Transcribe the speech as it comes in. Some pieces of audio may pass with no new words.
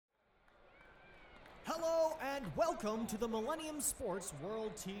Hello and welcome to the Millennium Sports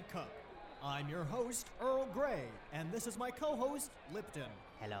World T-Cup. I'm your host, Earl Grey, and this is my co-host, Lipton.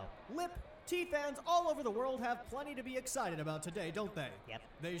 Hello. Lip, T-fans all over the world have plenty to be excited about today, don't they? Yep.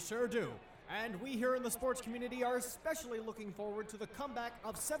 They sure do. And we here in the sports community are especially looking forward to the comeback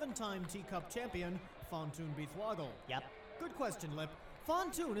of seven-time T-Cup champion, Fontoon Beathwoggle. Yep. Good question, Lip.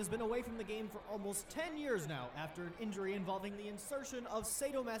 Fontoon has been away from the game for almost 10 years now after an injury involving the insertion of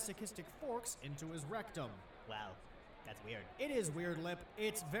sadomasochistic forks into his rectum. Wow, that's weird. It is weird, Lip.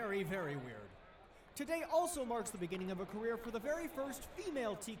 It's very, very weird. Today also marks the beginning of a career for the very first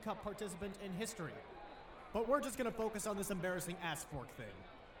female T-Cup participant in history. But we're just gonna focus on this embarrassing ass fork thing.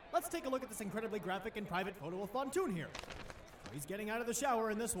 Let's take a look at this incredibly graphic and private photo of Fontoon here. He's getting out of the shower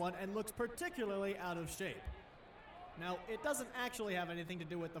in this one and looks particularly out of shape. Now, it doesn't actually have anything to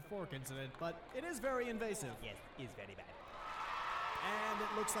do with the fork incident, but it is very invasive. Yes, it's very bad. And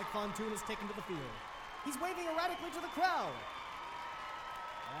it looks like Fontoon is taken to the field. He's waving erratically to the crowd.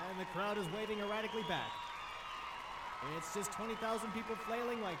 And the crowd is waving erratically back. It's just 20,000 people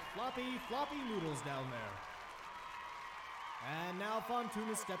flailing like floppy noodles down there. And now Fontoon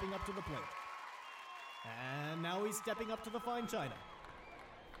is stepping up to the plate. And now he's stepping up to the fine china.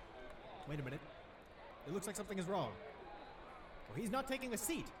 Wait a minute. It looks like something is wrong. Well, he's not taking a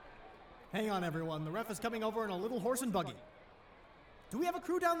seat. Hang on, everyone. The ref is coming over in a little horse and buggy. Do we have a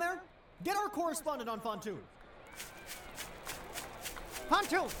crew down there? Get our correspondent on Fontoon.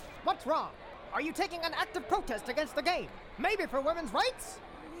 Fontoon, what's wrong? Are you taking an active protest against the game? Maybe for women's rights?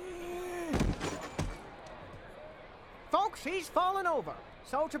 Folks, he's fallen over.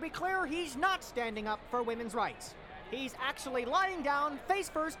 So to be clear, he's not standing up for women's rights. He's actually lying down face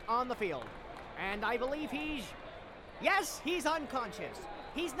first on the field. And I believe yes, he's unconscious.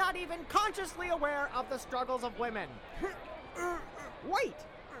 He's not even consciously aware of the struggles of women. Wait!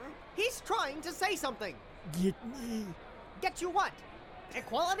 He's trying to say something. Get me. Get you what?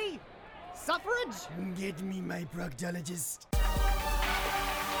 Equality? Suffrage? Get me my proctologist.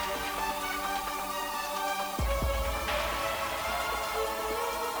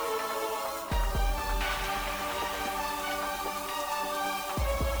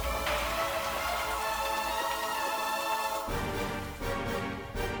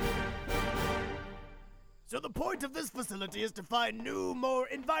 So the point of this facility is to find new, more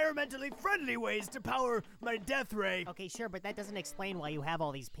environmentally friendly ways to power my death ray. Okay, sure, but that doesn't explain why you have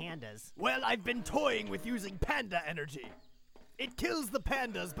all these pandas. Well, I've been toying with using panda energy. It kills the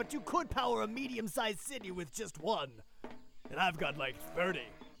pandas, but you could power a medium-sized city with just one. And I've got like 30.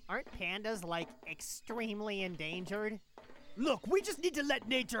 Aren't pandas, like, extremely endangered? Look, we just need to let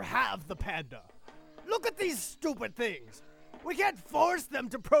nature have the panda. Look at these stupid things. We can't force them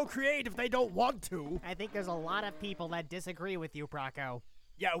to procreate if they don't want to. I think there's a lot of people that disagree with you, Brocco.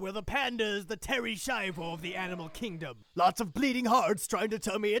 Yeah, well, the panda is the Terry Schiavo of the animal kingdom. Lots of bleeding hearts trying to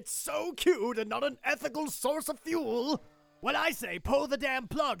tell me it's so cute and not an ethical source of fuel. When I say pull the damn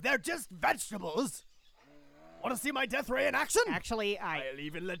plug, they're just vegetables. Want to see my death ray in action? Actually, I'll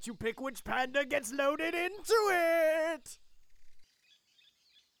even let you pick which panda gets loaded into it.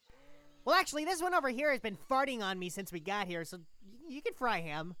 Well, actually, this one over here has been farting on me since we got here, so you can fry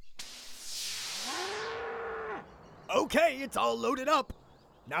him. Okay, it's all loaded up.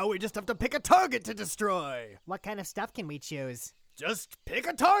 Now we just have to pick a target to destroy. What kind of stuff can we choose? Just pick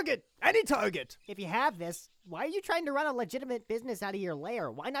a target. Any target. If you have this, why are you trying to run a legitimate business out of your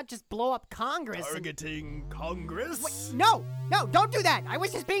lair? Why not just blow up Congress? Targeting Congress? Wait, no, don't do that. I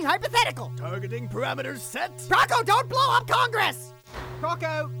was just being hypothetical. Targeting parameters set? Brocco, don't blow up Congress!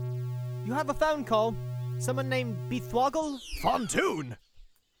 Brocco, you have a phone call. Someone named Beathwoggle? Fontoon?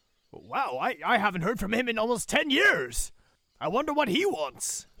 Wow, I haven't heard from him in almost 10 years. I wonder what he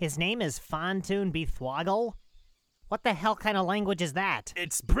wants. His name is Fontoon Beathwoggle? What the hell kind of language is that?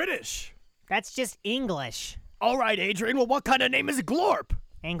 It's British. That's just English. All right, Adrian, well, what kind of name is Glorp?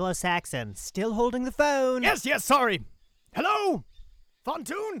 Anglo-Saxon. Still holding the phone. Yes, sorry. Hello?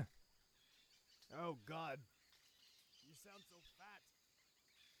 Fontoon? Oh, God. You sound so fat.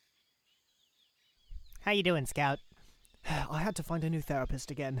 How you doing, Scout? I had to find a new therapist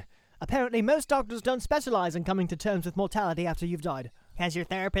again. Apparently, most doctors don't specialize in coming to terms with mortality after you've died. Has your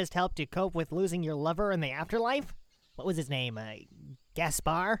therapist helped you cope with losing your lover in the afterlife? What was his name?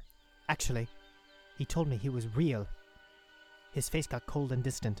 Gaspar? Actually, he told me he was real. His face got cold and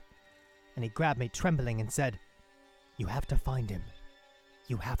distant, and he grabbed me trembling and said, "You have to find him.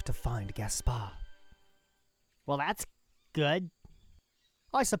 You have to find Gaspar." Well, that's good.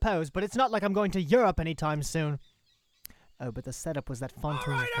 I suppose, but it's not like I'm going to Europe anytime soon. Oh, but the setup was that Fontoon.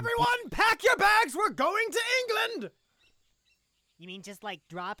 All right, everyone, pack your bags. We're going to England. You mean just, like,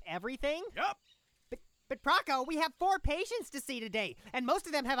 drop everything? Yup. But Procco, we have 4 patients to see today, and most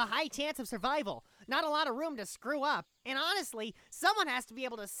of them have a high chance of survival. Not a lot of room to screw up. And honestly, someone has to be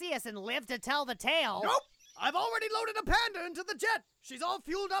able to see us and live to tell the tale. Nope! I've already loaded a panda into the jet! She's all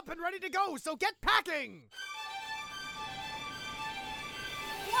fueled up and ready to go, so get packing!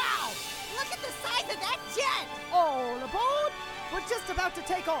 Wow! Look at the size of that jet! All aboard! We're just about to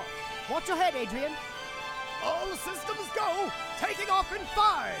take off. Watch your head, Adrian. All systems go! Taking off in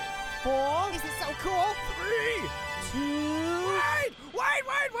 5! 4. This is so cool. 3! 2.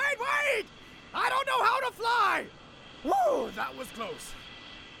 Wait! I don't know how to fly! Woo, that was close.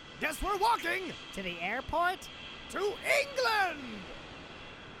 Guess we're walking To the airport? to England!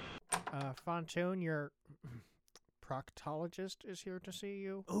 Fontoon, your proctologist is here to see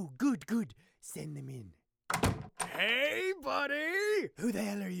you. Oh, good. Send them in. Hey, buddy! Who the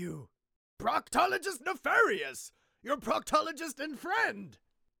hell are you? Proctologist Nefarious! Your proctologist and friend!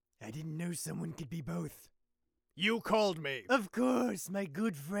 I didn't know someone could be both. You called me. Of course, my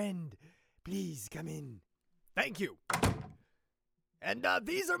good friend. Please come in. Thank you. And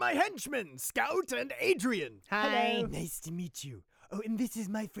these are my henchmen, Scout and Adrian. Hi. Nice to meet you. Oh, and this is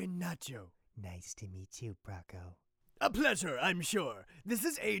my friend Nacho. Nice to meet you, Bracco. A pleasure, I'm sure. This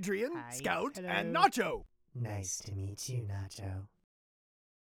is Adrian, Hi. Scout, Hello. and Nacho. Nice to meet you, Nacho.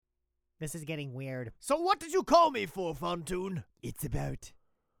 This is getting weird. So what did you call me for, Fontoon? It's about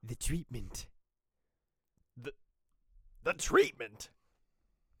the treatment. The treatment?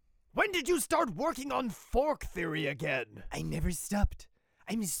 When did you start working on fork theory again? I never stopped.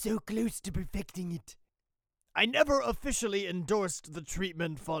 I'm so close to perfecting it. I never officially endorsed the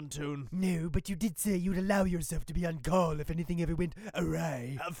treatment, Fontoon. No, but you did say you'd allow yourself to be on call if anything ever went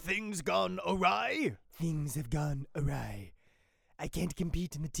awry. Have things gone awry? Things have gone awry. I can't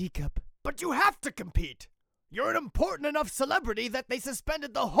compete in the teacup. But you have to compete. You're an important enough celebrity that they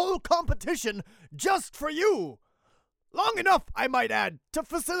suspended the whole competition just for you. Long enough, I might add, to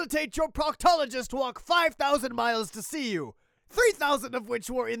facilitate your proctologist walk 5,000 miles to see you, 3,000 of which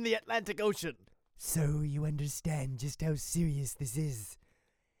were in the Atlantic Ocean. So you understand just how serious this is.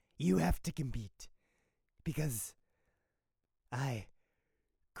 You have to compete. Because I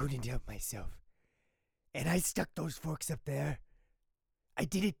couldn't help myself. And I stuck those forks up there. I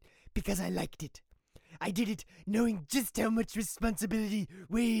did it because I liked it. I did it knowing just how much responsibility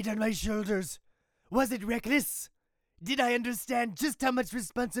weighed on my shoulders. Was it reckless? Did I understand just how much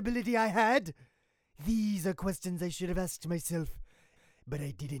responsibility I had? These are questions I should have asked myself, but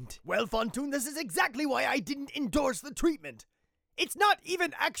I didn't. Well, Fontoon, this is exactly why I didn't endorse the treatment. It's not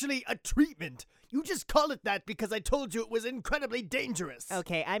even actually a treatment. You just call it that because I told you it was incredibly dangerous.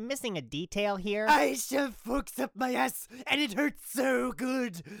 Okay, I'm missing a detail here. I shove forks up my ass, and it hurts so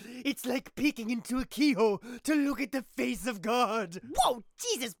good. It's like peeking into a keyhole to look at the face of God. Whoa,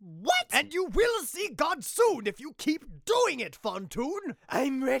 Jesus, what? And you will see God soon if you keep doing it, Fontoon.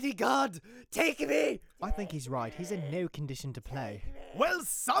 I'm ready, God. Take me. I think he's right. He's in no condition to play. Well,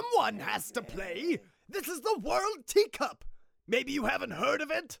 someone has to play. This is the World Teacup. Maybe you haven't heard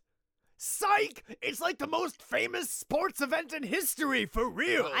of it? Psych! It's like the most famous sports event in history, for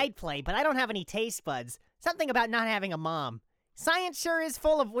real! I'd play, but I don't have any taste buds. Something about not having a mom. Science sure is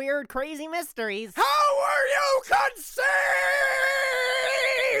full of weird, crazy mysteries. How were you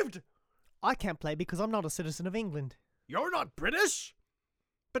conceived? I can't play because I'm not a citizen of England. You're not British?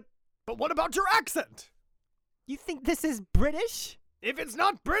 But what about your accent? You think this is British? If it's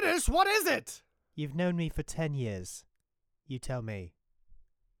not British, what is it? You've known me for 10 years. You tell me.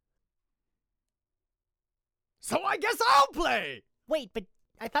 So I guess I'll play! Wait, but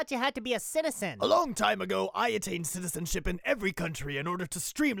I thought you had to be a citizen. A long time ago, I attained citizenship in every country in order to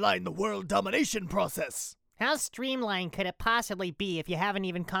streamline the world domination process. How streamlined could it possibly be if you haven't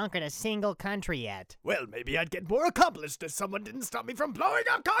even conquered a single country yet? Well, maybe I'd get more accomplished if someone didn't stop me from blowing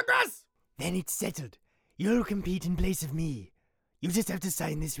up Congress! Then it's settled. You'll compete in place of me. You just have to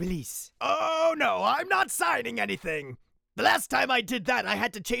sign this release. Oh no, I'm not signing anything! The last time I did that, I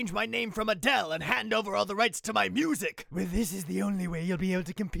had to change my name from Adele and hand over all the rights to my music. Well, this is the only way you'll be able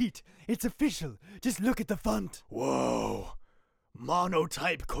to compete. It's official. Just look at the font. Whoa.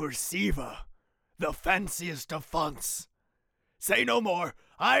 Monotype Cursiva. The fanciest of fonts. Say no more.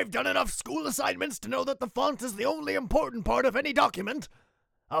 I've done enough school assignments to know that the font is the only important part of any document.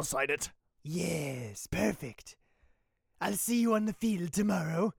 I'll sign it. Yes, perfect. I'll see you on the field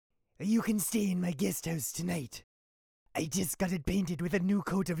tomorrow. You can stay in my guest house tonight. I just got it painted with a new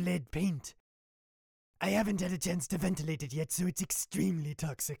coat of lead paint. I haven't had a chance to ventilate it yet, so it's extremely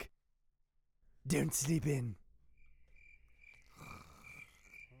toxic. Don't sleep in.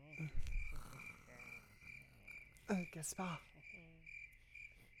 Gaspar.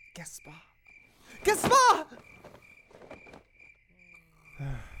 Gaspar!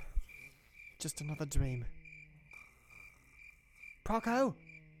 Just another dream. Proco?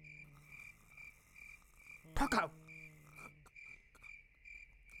 Proco!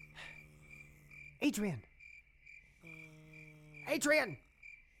 Adrian! Adrian!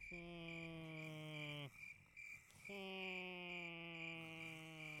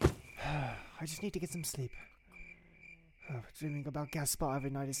 I just need to get some sleep. Dreaming about Gaspar every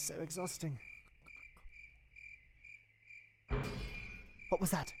night is so exhausting. What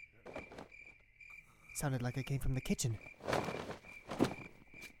was that? Sounded like it came from the kitchen.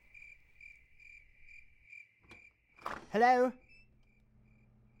 Hello?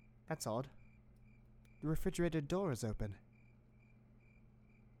 That's odd. The refrigerator door is open.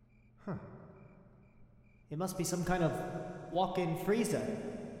 Huh. It must be some kind of walk-in freezer.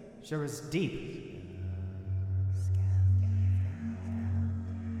 Sure is deep.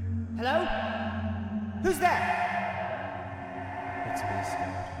 Hello? Who's there? It's me,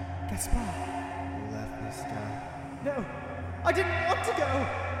 Scout. Gaspar. You left me, Scout. No, I didn't want to go.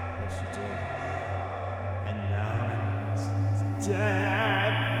 Yes, you did. And now I'm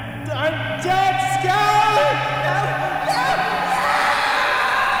Dead. I'm dead, Scout!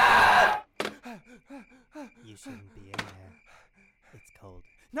 You shouldn't be in there. It's cold.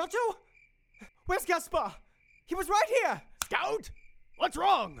 Nacho? Where's Gaspar? He was right here. Scout? What's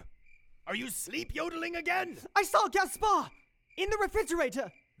wrong? Are you sleep yodeling again? I saw Gaspar in the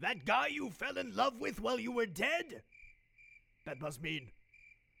refrigerator. That guy you fell in love with while you were dead? That must mean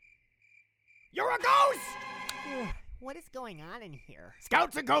you're a ghost! What is going on in here?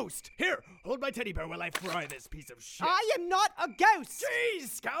 Scout's a ghost! Here, hold my teddy bear while I fry this piece of shit. I am not a ghost. Jeez,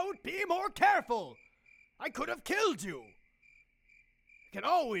 Scout, be more careful! I could have killed you! I can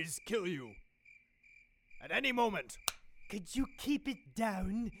always kill you. At any moment. Could you keep it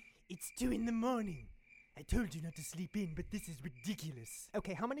down? It's 2 a.m. I told you not to sleep in, but this is ridiculous.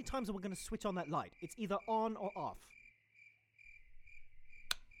 Okay, how many times are we going to switch on that light? It's either on or off.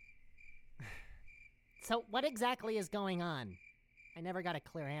 So, what exactly is going on? I never got a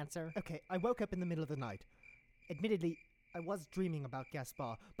clear answer. Okay, I woke up in the middle of the night. Admittedly, I was dreaming about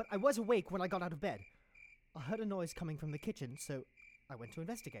Gaspar, but I was awake when I got out of bed. I heard a noise coming from the kitchen, so I went to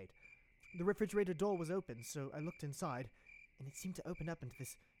investigate. The refrigerator door was open, so I looked inside, and it seemed to open up into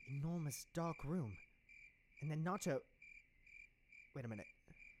this enormous dark room. And then Nacho... Wait a minute.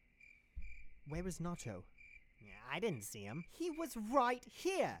 Where was Nacho? Yeah, I didn't see him. He was right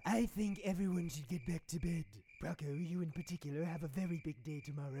here! I think everyone should get back to bed. Brocco, you in particular have a very big day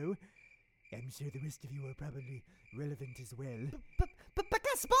tomorrow. I'm sure the rest of you are probably relevant as well. But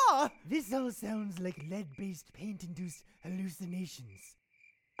Gaspar! This all sounds like lead-based paint-induced hallucinations.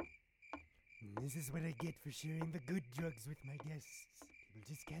 This is what I get for sharing the good drugs with my guests. People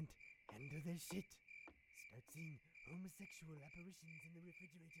just can't handle their shit. Start seeing homosexual apparitions in the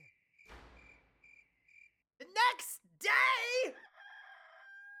refrigerator. The next day!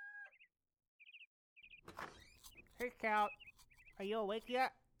 Hey, Scout. Are you awake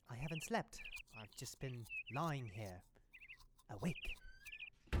yet? I haven't slept. I've just been lying here. Awake.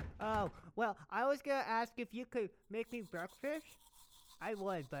 Oh, well, I was gonna ask if you could make me breakfast. I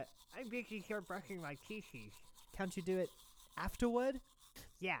would, but I'm busy here brushing my teeth. Can't you do it afterward?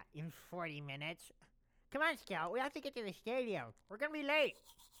 Yeah, in 40 minutes. Come on, Scout, we have to get to the stadium. We're gonna be late.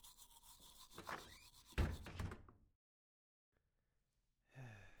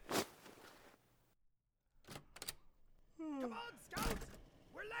 Come on, Scout!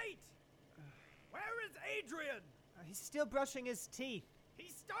 We're late! Where is Adrian? He's still brushing his teeth. He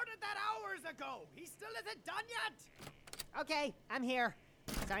started that hours ago! He still isn't done yet! Okay, I'm here.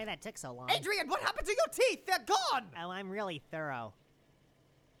 Sorry that took so long. Adrian, what happened to your teeth? They're gone! Oh, I'm really thorough.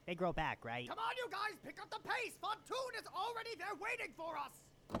 They grow back, right? Come on, you guys! Pick up the pace! Fontoon is already there waiting for us!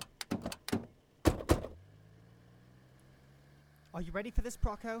 Are you ready for this,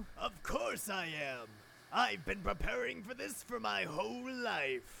 Proco? Of course I am! I've been preparing for this for my whole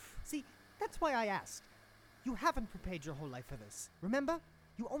life. See, that's why I asked. You haven't prepared your whole life for this. Remember?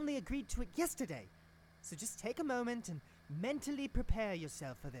 You only agreed to it yesterday. So just take a moment and mentally prepare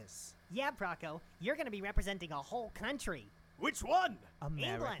yourself for this. Yeah, Proco. You're gonna be representing a whole country. Which one?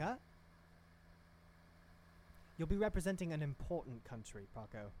 America? England. You'll be representing an important country,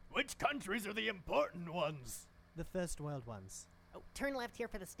 Proco. Which countries are the important ones? The first world ones. Oh, turn left here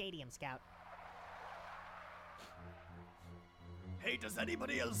for the stadium, Scout. Hey, does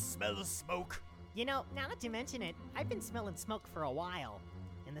anybody else smell the smoke? You know, now that you mention it, I've been smelling smoke for a while.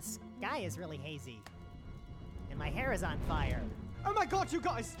 And the sky is really hazy. And my hair is on fire. Oh my god, you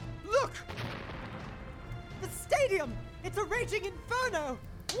guys! Look! The stadium! It's a raging inferno!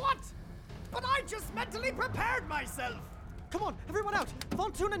 What? But I just mentally prepared myself! Come on, everyone out!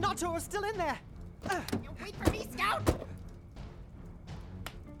 Fontoon and Nacho are still in there! Wait for me, Scout!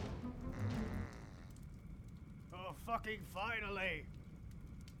 Oh, fucking finally!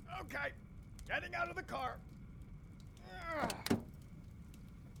 Okay, getting out of the car.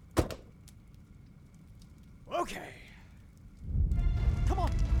 Okay. Come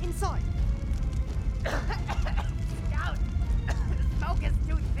on, inside! Scout! The smoke is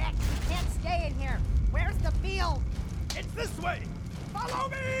too thick. We can't stay in here. Where's the field? It's this way! Follow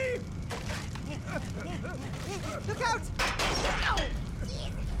me! Look out!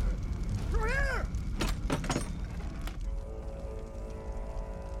 Through here!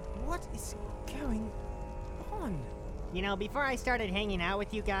 What is going on? You know, before I started hanging out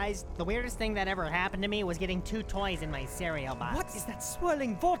with you guys, the weirdest thing that ever happened to me was getting 2 toys in my cereal box. What is that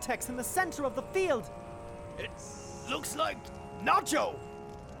swirling vortex in the center of the field? It looks like Nacho!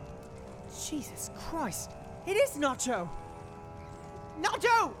 Jesus Christ! It is Nacho!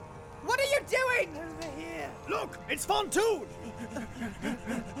 Nacho! What are you doing? Over here! Look, it's Fontoon!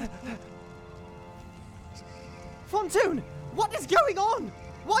 Fontoon! What is going on?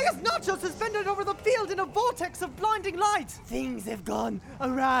 Why is Nacho suspended over the field in a vortex of blinding light? Things have gone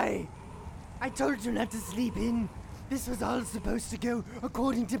awry. I told you not to sleep in. This was all supposed to go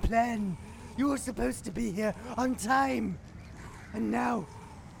according to plan. You were supposed to be here on time. And now,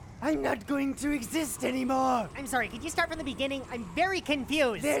 I'm not going to exist anymore. I'm sorry, could you start from the beginning? I'm very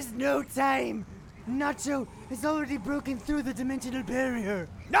confused. There's no time. Nacho has already broken through the dimensional barrier.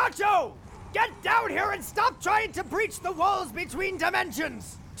 Nacho! Get down here and stop trying to breach the walls between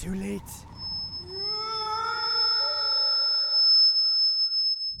dimensions! Too late.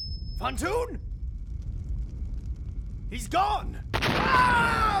 Fontoon? He's gone!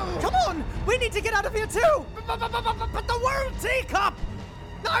 Come on! We need to get out of here too! But the World Teacup!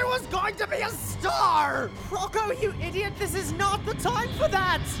 I was going to be a star! Rocco, you idiot! This is not the time for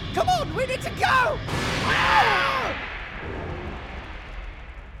that! Come on, we need to go!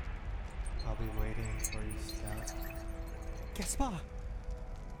 I'll be waiting for you, Scout. Gaspar!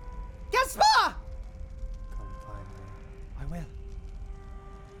 Gaspar! Come find me. I will.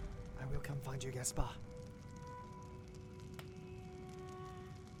 I will come find you, Gaspar.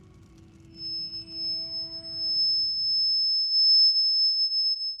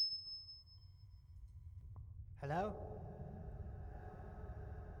 Hello?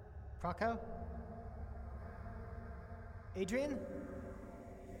 Rocco? Adrian?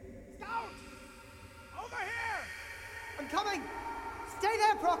 Scout! Over here! I'm coming! Stay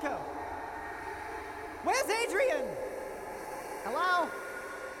there, Procco! Where's Adrian? Hello?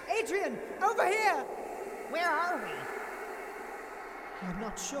 Adrian, over here! Where are we? I'm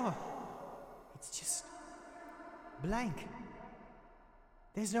not sure. It's just blank.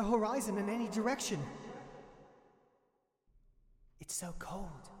 There's no horizon in any direction. It's so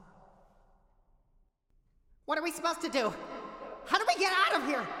cold. What are we supposed to do? How do we get out of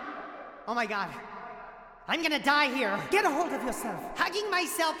here? Oh my god. I'm gonna die here. Get a hold of yourself. Hugging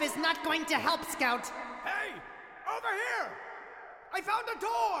myself is not going to help, Scout. Hey! Over here! I found a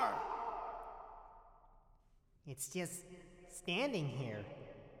door! It's just standing here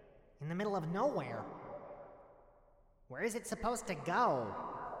in the middle of nowhere. Where is it supposed to go?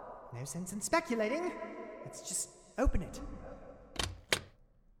 No sense in speculating. Let's just open it.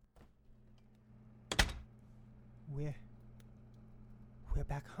 We're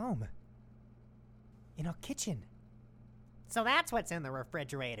back home. In our kitchen. So that's what's in the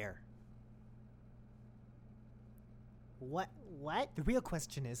refrigerator. What? The real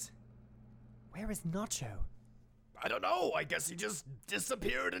question is, where is Nacho? I don't know. I guess he just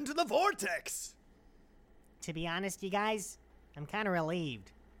disappeared into the vortex. To be honest, you guys, I'm kind of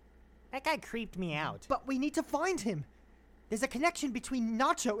relieved. That guy creeped me out. But we need to find him. There's a connection between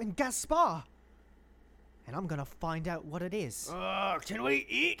Nacho and Gaspar. And I'm gonna find out what it is. Can we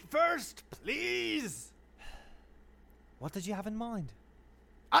eat first, please? What did you have in mind?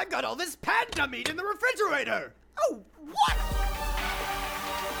 I've got all this panda meat in the refrigerator! Oh, what?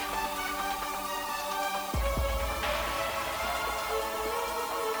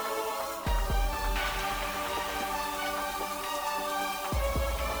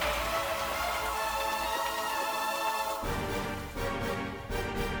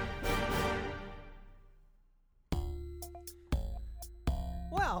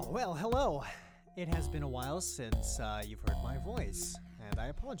 Well, hello. It has been a while since you've heard my voice, and I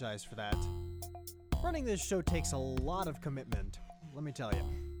apologize for that. Running this show takes a lot of commitment, let me tell you.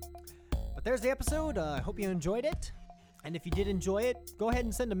 But there's the episode. I hope you enjoyed it. And if you did enjoy it, go ahead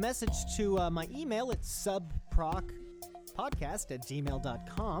and send a message to my email at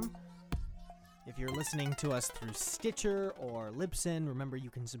subprocpodcast@gmail.com. If you're listening to us through Stitcher or Libsyn, remember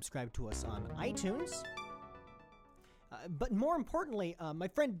you can subscribe to us on iTunes. But more importantly, my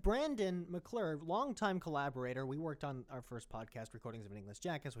friend Brandon McClure, longtime collaborator, we worked on our first podcast, Recordings of an English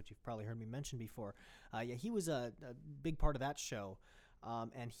Jackass, which you've probably heard me mention before. He was a big part of that show.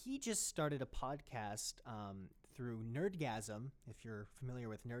 And he just started a podcast through Nerdgasm, if you're familiar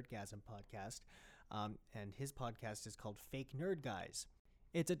with Nerdgasm podcast. And his podcast is called Fake Nerd Guys.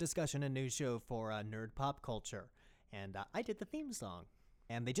 It's a discussion and news show for nerd pop culture. And I did the theme song.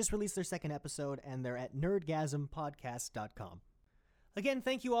 And they just released their second episode, and they're at nerdgasmpodcast.com. Again,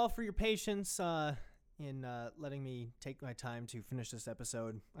 thank you all for your patience in letting me take my time to finish this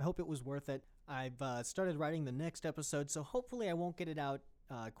episode. I hope it was worth it. I've started writing the next episode, so hopefully I won't get it out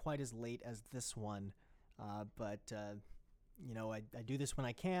quite as late as this one. But I do this when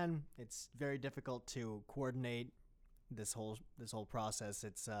I can. It's very difficult to coordinate this whole process.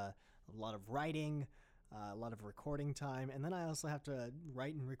 It's a lot of writing, a lot of recording time, and then I also have to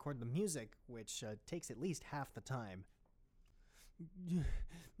write and record the music, which takes at least half the time.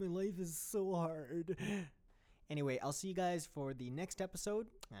 My life is so hard. Anyway, I'll see you guys for the next episode,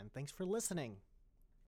 and thanks for listening.